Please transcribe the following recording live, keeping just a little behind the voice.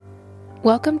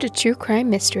Welcome to True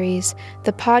Crime Mysteries,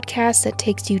 the podcast that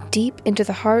takes you deep into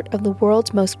the heart of the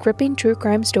world's most gripping true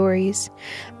crime stories.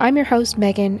 I'm your host,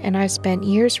 Megan, and I've spent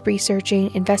years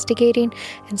researching, investigating,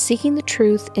 and seeking the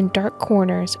truth in dark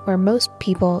corners where most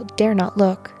people dare not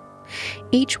look.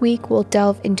 Each week, we'll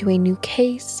delve into a new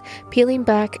case, peeling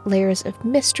back layers of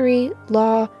mystery,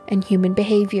 law, and human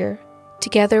behavior.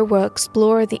 Together, we'll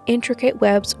explore the intricate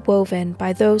webs woven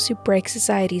by those who break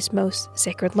society's most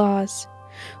sacred laws.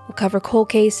 We'll cover cold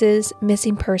cases,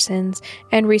 missing persons,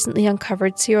 and recently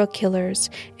uncovered serial killers,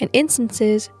 and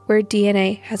instances where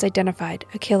DNA has identified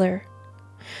a killer.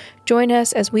 Join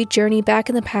us as we journey back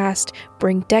in the past,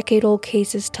 bring decade-old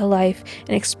cases to life, and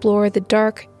explore the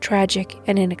dark, tragic,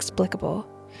 and inexplicable.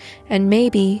 And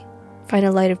maybe find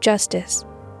a light of justice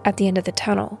at the end of the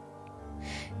tunnel.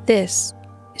 This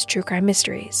is True Crime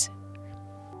Mysteries.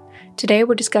 Today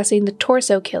we're discussing the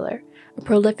Torso Killer, a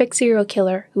prolific serial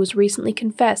killer who was recently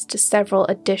confessed to several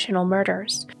additional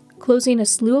murders, closing a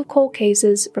slew of cold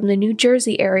cases from the New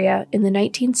Jersey area in the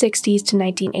 1960s to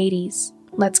 1980s.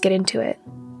 Let's get into it.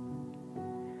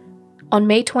 On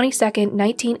May 22,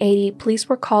 1980, police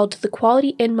were called to the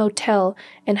Quality Inn Motel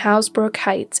in Hasbrook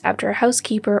Heights after a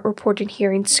housekeeper reported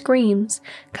hearing screams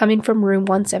coming from room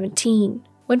 117.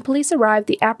 When police arrived,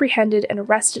 they apprehended and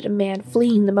arrested a man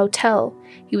fleeing the motel.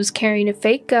 He was carrying a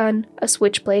fake gun, a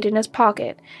switchblade in his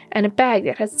pocket, and a bag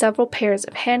that had several pairs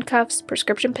of handcuffs,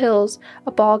 prescription pills,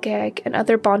 a ball gag, and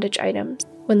other bondage items.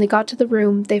 When they got to the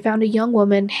room, they found a young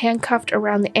woman handcuffed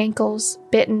around the ankles,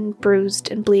 bitten, bruised,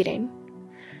 and bleeding.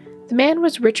 The man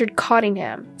was Richard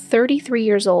Cottingham, 33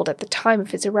 years old at the time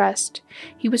of his arrest.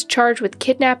 He was charged with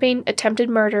kidnapping, attempted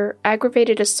murder,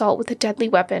 aggravated assault with a deadly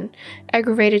weapon,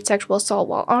 aggravated sexual assault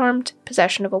while armed,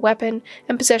 possession of a weapon,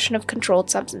 and possession of controlled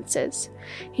substances.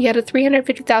 He had a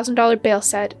 $350,000 bail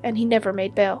set, and he never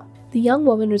made bail. The young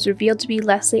woman was revealed to be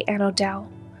Leslie Ann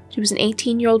O'Dell. She was an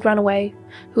 18-year-old runaway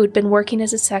who had been working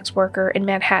as a sex worker in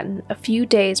Manhattan a few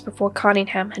days before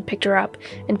Cottingham had picked her up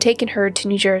and taken her to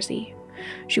New Jersey.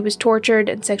 She was tortured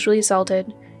and sexually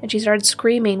assaulted, and she started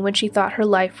screaming when she thought her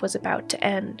life was about to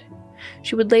end.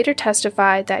 She would later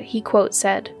testify that he, quote,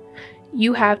 said,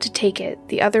 "You have to take it.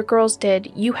 The other girls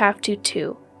did. You have to,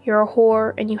 too. You're a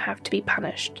whore, and you have to be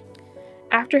punished."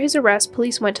 After his arrest,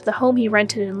 police went to the home he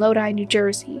rented in Lodi, New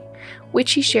Jersey,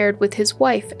 which he shared with his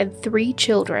wife and 3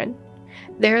 children.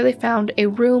 There they found a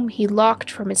room he locked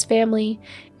from his family.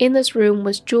 In this room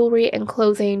was jewelry and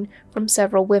clothing from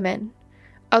several women.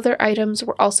 Other items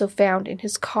were also found in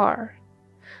his car.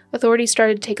 Authorities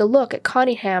started to take a look at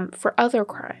Cottingham for other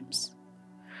crimes.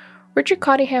 Richard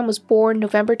Cottingham was born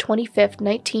November 25,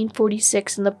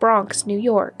 1946 in the Bronx, New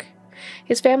York.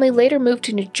 His family later moved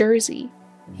to New Jersey.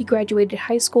 He graduated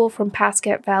high school from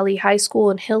Pascagoula Valley High School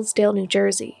in Hillsdale, New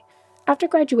Jersey. After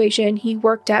graduation, he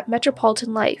worked at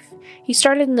Metropolitan Life. He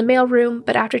started in the mailroom,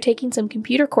 but after taking some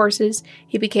computer courses,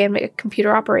 he became a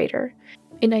computer operator.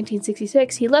 In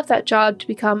 1966, he left that job to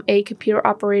become a computer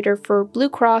operator for Blue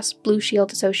Cross Blue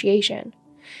Shield Association.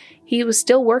 He was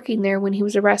still working there when he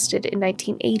was arrested in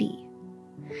 1980.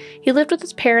 He lived with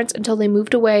his parents until they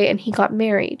moved away and he got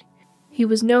married. He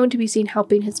was known to be seen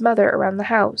helping his mother around the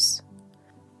house.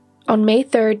 On May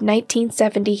 3,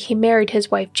 1970, he married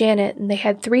his wife Janet and they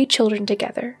had 3 children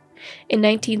together. In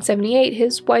 1978,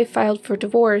 his wife filed for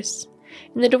divorce.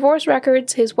 In the divorce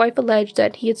records, his wife alleged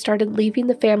that he had started leaving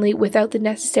the family without the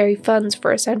necessary funds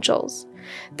for essentials,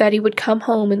 that he would come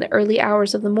home in the early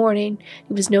hours of the morning.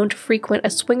 He was known to frequent a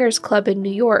swingers club in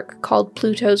New York called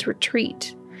Pluto's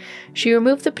Retreat. She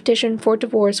removed the petition for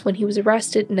divorce when he was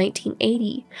arrested in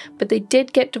 1980, but they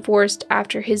did get divorced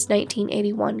after his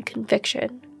 1981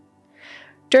 conviction.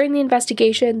 During the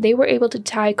investigation, they were able to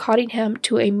tie Cottingham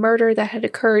to a murder that had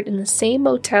occurred in the same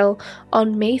motel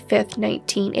on May 5,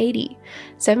 1980,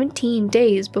 17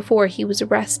 days before he was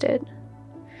arrested.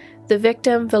 The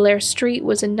victim, Valere Street,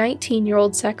 was a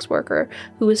 19-year-old sex worker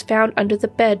who was found under the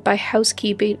bed by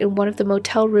housekeeping in one of the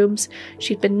motel rooms.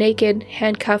 She'd been naked,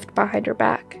 handcuffed behind her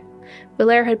back.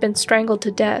 Valere had been strangled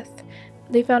to death.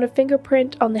 They found a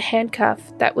fingerprint on the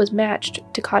handcuff that was matched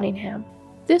to Cottingham.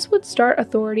 This would start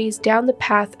authorities down the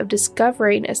path of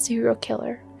discovering a serial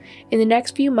killer. In the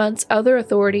next few months, other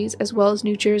authorities, as well as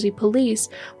New Jersey police,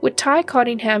 would tie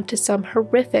Cottingham to some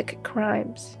horrific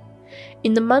crimes.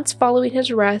 In the months following his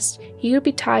arrest, he would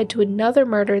be tied to another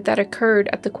murder that occurred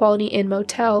at the Quality Inn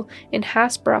Motel in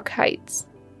Hasbrook Heights.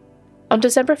 On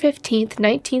December 15,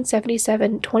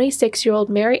 1977, 26-year-old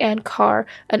Mary Ann Carr,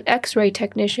 an X-ray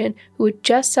technician who had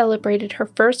just celebrated her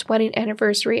first wedding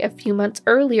anniversary a few months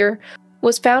earlier,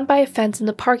 was found by a fence in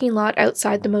the parking lot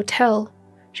outside the motel.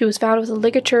 She was found with a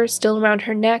ligature still around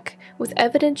her neck, with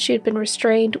evidence she had been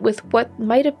restrained with what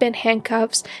might have been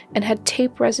handcuffs and had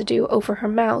tape residue over her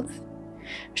mouth.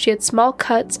 She had small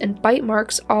cuts and bite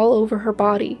marks all over her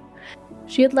body.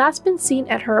 She had last been seen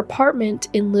at her apartment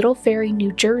in Little Ferry,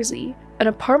 New Jersey, an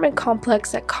apartment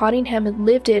complex that Cottingham had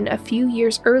lived in a few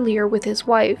years earlier with his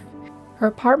wife. Her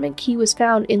apartment key was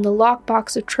found in the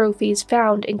lockbox of trophies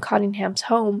found in Cottingham's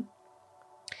home.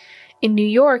 In New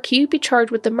York, he would be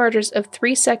charged with the murders of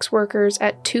 3 sex workers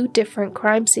at 2 different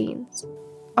crime scenes.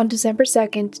 On December 2,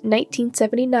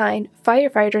 1979,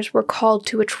 firefighters were called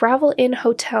to a travel-in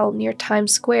hotel near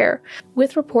Times Square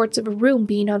with reports of a room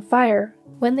being on fire.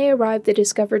 When they arrived, they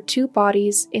discovered 2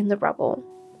 bodies in the rubble.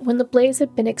 When the blaze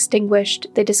had been extinguished,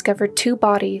 they discovered 2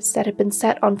 bodies that had been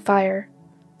set on fire.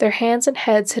 Their hands and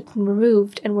heads had been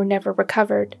removed and were never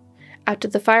recovered. After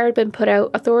the fire had been put out,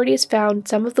 authorities found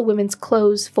some of the women's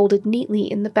clothes folded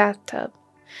neatly in the bathtub.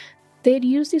 They had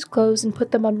used these clothes and put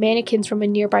them on mannequins from a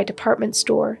nearby department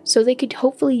store, so they could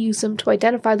hopefully use them to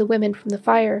identify the women from the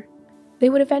fire. They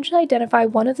would eventually identify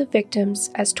one of the victims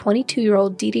as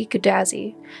 22-year-old Didi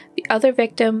Godazzi. The other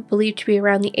victim, believed to be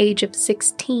around the age of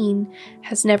 16,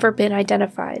 has never been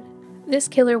identified. This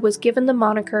killer was given the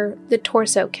moniker the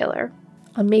Torso Killer.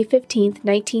 On May 15,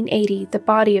 1980, the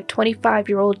body of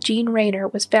 25-year-old Jean Rayner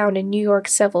was found in New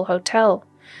York's Seville Hotel.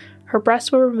 Her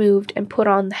breasts were removed and put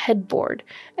on the headboard,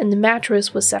 and the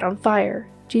mattress was set on fire.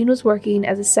 Jean was working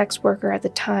as a sex worker at the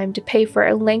time to pay for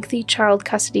a lengthy child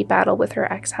custody battle with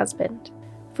her ex-husband.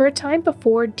 For a time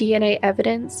before DNA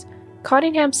evidence,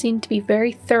 Cottingham seemed to be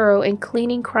very thorough in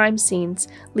cleaning crime scenes,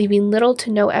 leaving little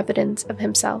to no evidence of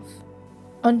himself.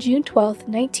 On June 12,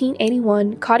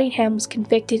 1981, Cottingham was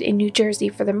convicted in New Jersey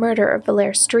for the murder of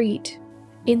Villere Street.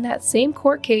 In that same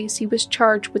court case, he was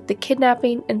charged with the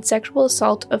kidnapping and sexual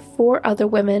assault of 4 other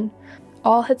women.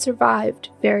 All had survived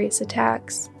various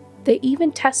attacks. They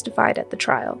even testified at the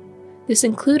trial. This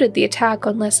included the attack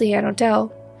on Leslie Ann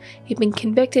Odell. He'd been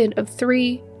convicted of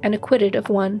 3 and acquitted of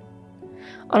 1.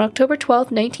 On October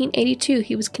 12, 1982,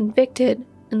 he was convicted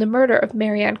in the murder of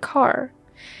Marianne Carr.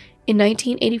 In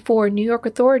 1984, New York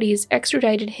authorities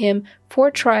extradited him for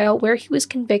a trial where he was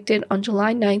convicted on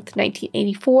July 9,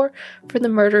 1984, for the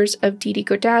murders of Didi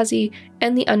Godazzi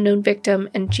and the unknown victim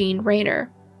and Jean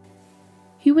Rayner.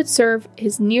 He would serve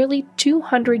his nearly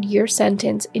 200-year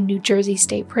sentence in New Jersey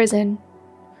State Prison.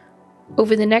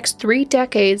 Over the next 3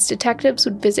 decades, detectives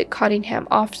would visit Cottingham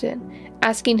often,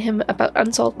 asking him about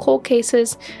unsolved cold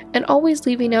cases and always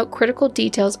leaving out critical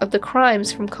details of the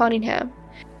crimes from Cottingham.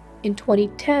 In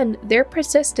 2010, their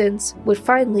persistence would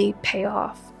finally pay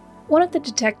off. One of the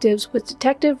detectives was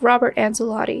Detective Robert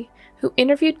Ancelotti, who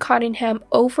interviewed Cottingham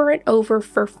over and over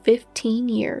for 15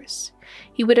 years.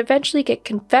 He would eventually get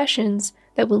confessions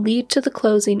that would lead to the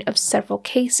closing of several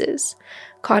cases.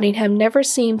 Cottingham never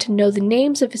seemed to know the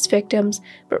names of his victims,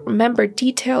 but remembered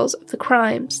details of the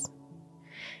crimes.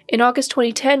 In August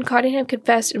 2010, Cottingham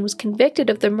confessed and was convicted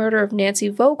of the murder of Nancy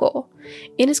Vogel.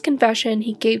 In his confession,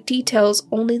 he gave details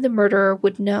only the murderer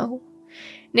would know.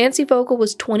 Nancy Vogel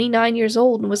was 29 years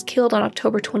old and was killed on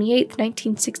October 28,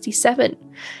 1967.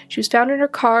 She was found in her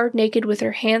car, naked with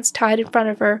her hands tied in front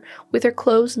of her, with her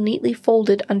clothes neatly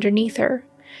folded underneath her.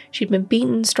 She'd been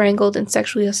beaten, strangled, and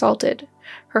sexually assaulted.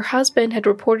 Her husband had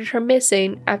reported her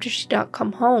missing after she did not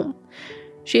come home.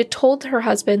 She had told her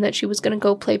husband that she was going to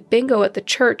go play bingo at the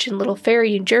church in Little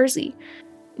Ferry, New Jersey.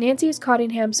 Nancy is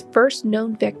Cottingham's first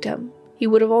known victim. He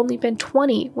would have only been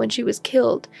 20 when she was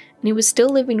killed, and he was still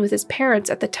living with his parents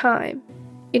at the time.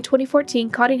 In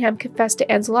 2014, Cottingham confessed to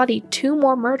Ancelotti 2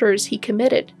 more murders he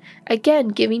committed, again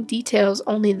giving details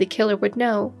only the killer would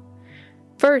know.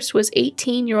 First was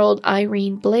 18-year-old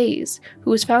Irene Blaze,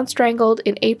 who was found strangled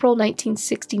in April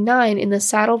 1969 in the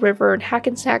Saddle River in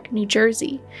Hackensack, New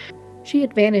Jersey. She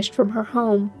had vanished from her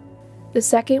home. The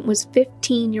second was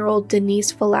 15-year-old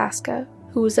Denise Velasca,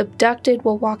 who was abducted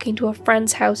while walking to a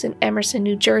friend's house in Emerson,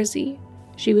 New Jersey.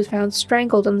 She was found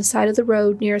strangled on the side of the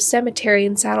road near a cemetery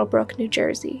in Saddlebrook, New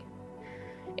Jersey.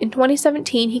 In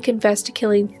 2017, he confessed to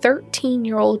killing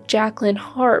 13-year-old Jacqueline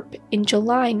Harp in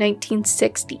July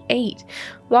 1968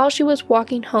 while she was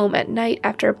walking home at night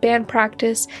after a band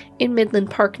practice in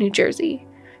Midland Park, New Jersey.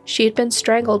 She had been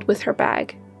strangled with her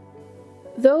bag.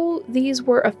 Though these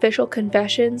were official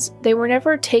confessions, they were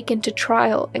never taken to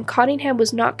trial, and Cottingham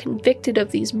was not convicted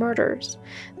of these murders.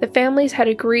 The families had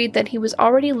agreed that he was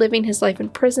already living his life in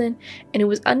prison, and it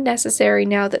was unnecessary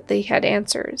now that they had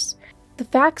answers. The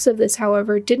facts of this,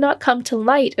 however, did not come to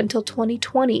light until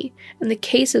 2020, and the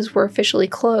cases were officially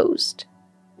closed.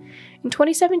 In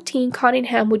 2017,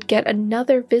 Cottingham would get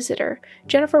another visitor,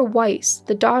 Jennifer Weiss,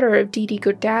 the daughter of Didi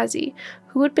Godazzi,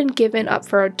 who had been given up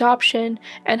for adoption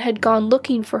and had gone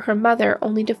looking for her mother,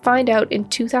 only to find out in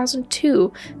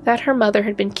 2002 that her mother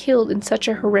had been killed in such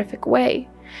a horrific way.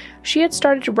 She had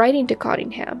started writing to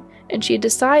Cottingham, and she had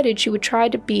decided she would try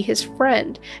to be his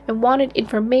friend and wanted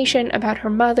information about her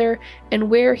mother and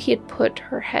where he had put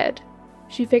her head.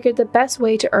 She figured the best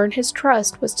way to earn his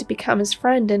trust was to become his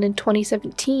friend, and in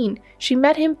 2017, she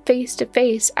met him face to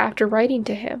face after writing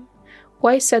to him.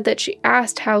 Weiss said that she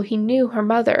asked how he knew her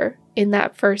mother in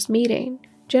that first meeting.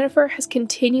 Jennifer has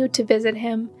continued to visit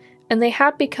him, and they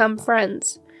have become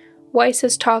friends. Weiss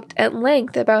has talked at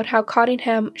length about how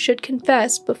Cottingham should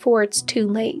confess before it's too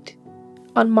late.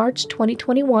 On March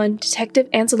 2021, Detective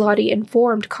Ancelotti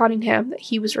informed Cottingham that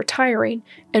he was retiring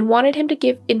and wanted him to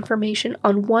give information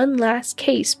on one last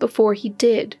case before he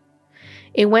did.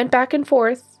 It went back and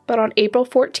forth, but on April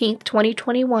 14,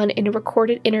 2021, in a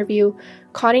recorded interview,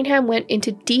 Cottingham went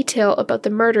into detail about the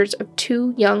murders of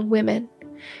 2 young women.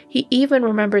 He even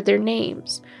remembered their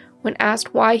names. When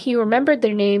asked why he remembered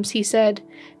their names, he said,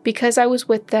 "Because I was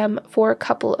with them for a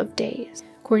couple of days."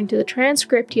 According to the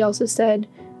transcript, he also said,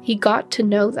 he got to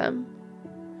know them.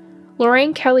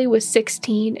 Lorraine Kelly was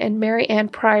 16 and Mary Ann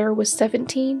Pryor was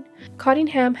 17.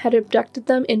 Cottingham had abducted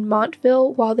them in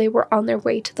Montville while they were on their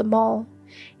way to the mall.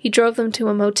 He drove them to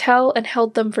a motel and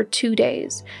held them for 2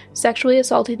 days, sexually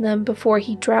assaulting them before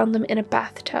he drowned them in a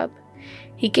bathtub.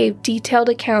 He gave detailed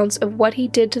accounts of what he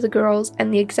did to the girls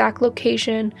and the exact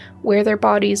location where their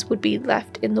bodies would be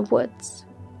left in the woods.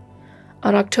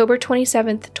 On October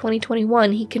 27,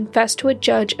 2021, he confessed to a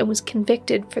judge and was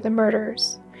convicted for the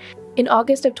murders. In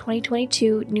August of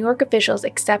 2022, New York officials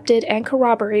accepted and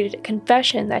corroborated a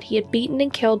confession that he had beaten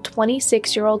and killed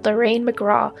 26-year-old Lorraine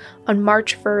McGraw on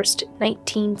March 1,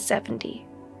 1970.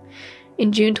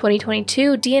 In June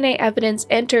 2022, DNA evidence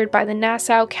entered by the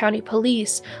Nassau County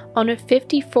Police on a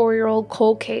 54-year-old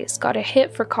cold case got a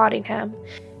hit for Cottingham.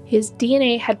 His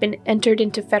DNA had been entered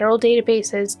into federal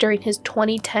databases during his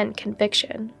 2010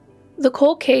 conviction. The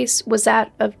cold case was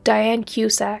that of Diane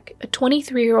Cusack, a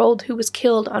 23-year-old who was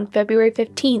killed on February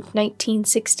 15,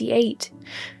 1968.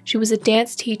 She was a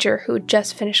dance teacher who had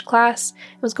just finished class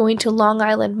and was going to Long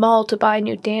Island Mall to buy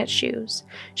new dance shoes.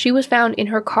 She was found in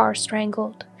her car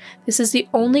strangled. This is the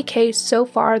only case so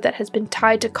far that has been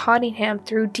tied to Cottingham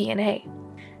through DNA.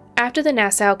 After the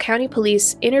Nassau County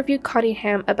Police interviewed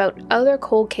Cottingham about other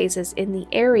cold cases in the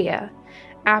area,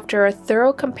 after a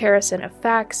thorough comparison of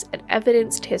facts and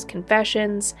evidence to his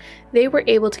confessions, they were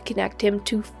able to connect him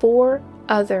to 4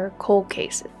 other cold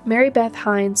cases. Mary Beth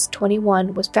Hines,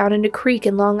 21, was found in a creek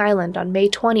in Long Island on May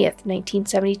 20th,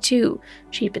 1972.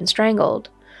 She'd been strangled.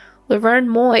 Laverne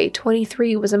Moy,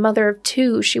 23, was a mother of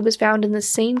 2. She was found in the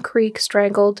same creek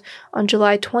strangled on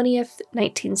July 20th,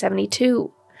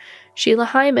 1972. Sheila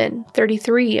Hyman,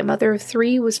 33, a mother of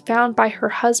 3, was found by her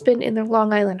husband in their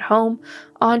Long Island home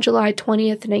on July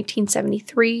 20th,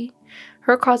 1973.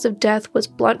 Her cause of death was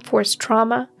blunt force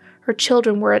trauma. Her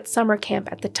children were at summer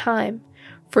camp at the time.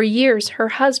 For years, her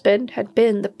husband had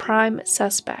been the prime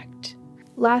suspect.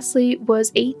 Lastly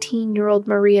was 18-year-old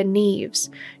Maria Neves.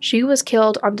 She was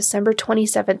killed on December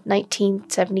 27,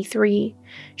 1973.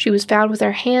 She was found with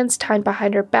her hands tied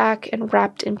behind her back and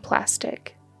wrapped in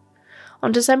plastic.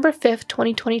 On December 5,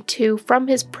 2022, from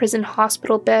his prison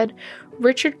hospital bed,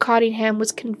 Richard Cottingham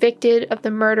was convicted of the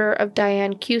murder of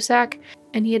Diane Cusack,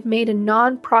 and he had made a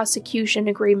non-prosecution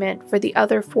agreement for the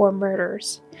other 4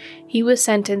 murders. He was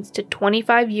sentenced to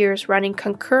 25 years running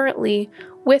concurrently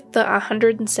with the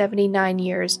 179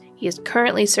 years he is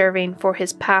currently serving for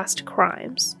his past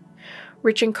crimes.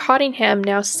 Richard Cottingham,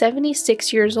 now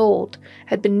 76 years old,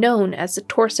 had been known as the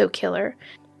Torso Killer,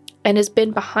 and has been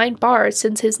behind bars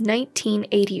since his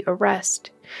 1980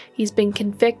 arrest. He's been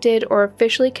convicted or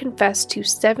officially confessed to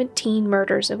 17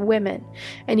 murders of women,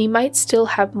 and he might still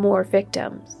have more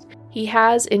victims. He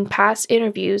has, in past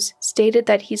interviews, stated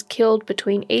that he's killed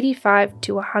between 85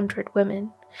 to 100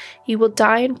 women. He will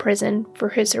die in prison for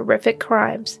his horrific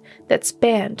crimes that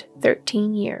spanned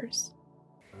 13 years.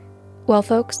 Well,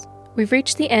 folks, we've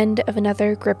reached the end of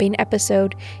another gripping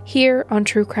episode here on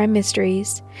True Crime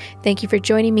Mysteries. Thank you for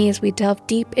joining me as we delve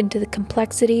deep into the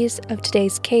complexities of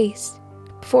today's case.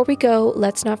 Before we go,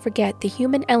 let's not forget the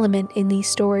human element in these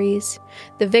stories.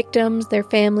 The victims, their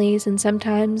families, and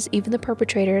sometimes even the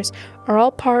perpetrators are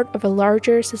all part of a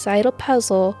larger societal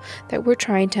puzzle that we're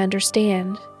trying to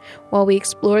understand. While we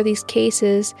explore these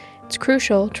cases, it's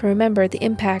crucial to remember the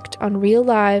impact on real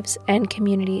lives and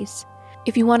communities.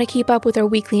 If you want to keep up with our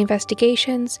weekly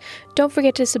investigations, don't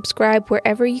forget to subscribe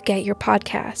wherever you get your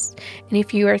podcasts. And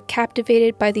if you are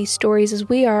captivated by these stories as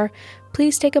we are,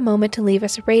 please take a moment to leave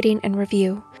us a rating and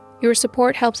review. Your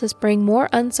support helps us bring more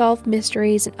unsolved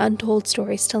mysteries and untold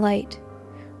stories to light.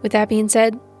 With that being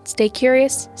said, stay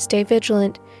curious, stay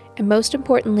vigilant, and most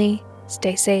importantly,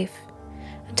 stay safe.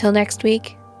 Until next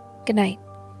week, good night.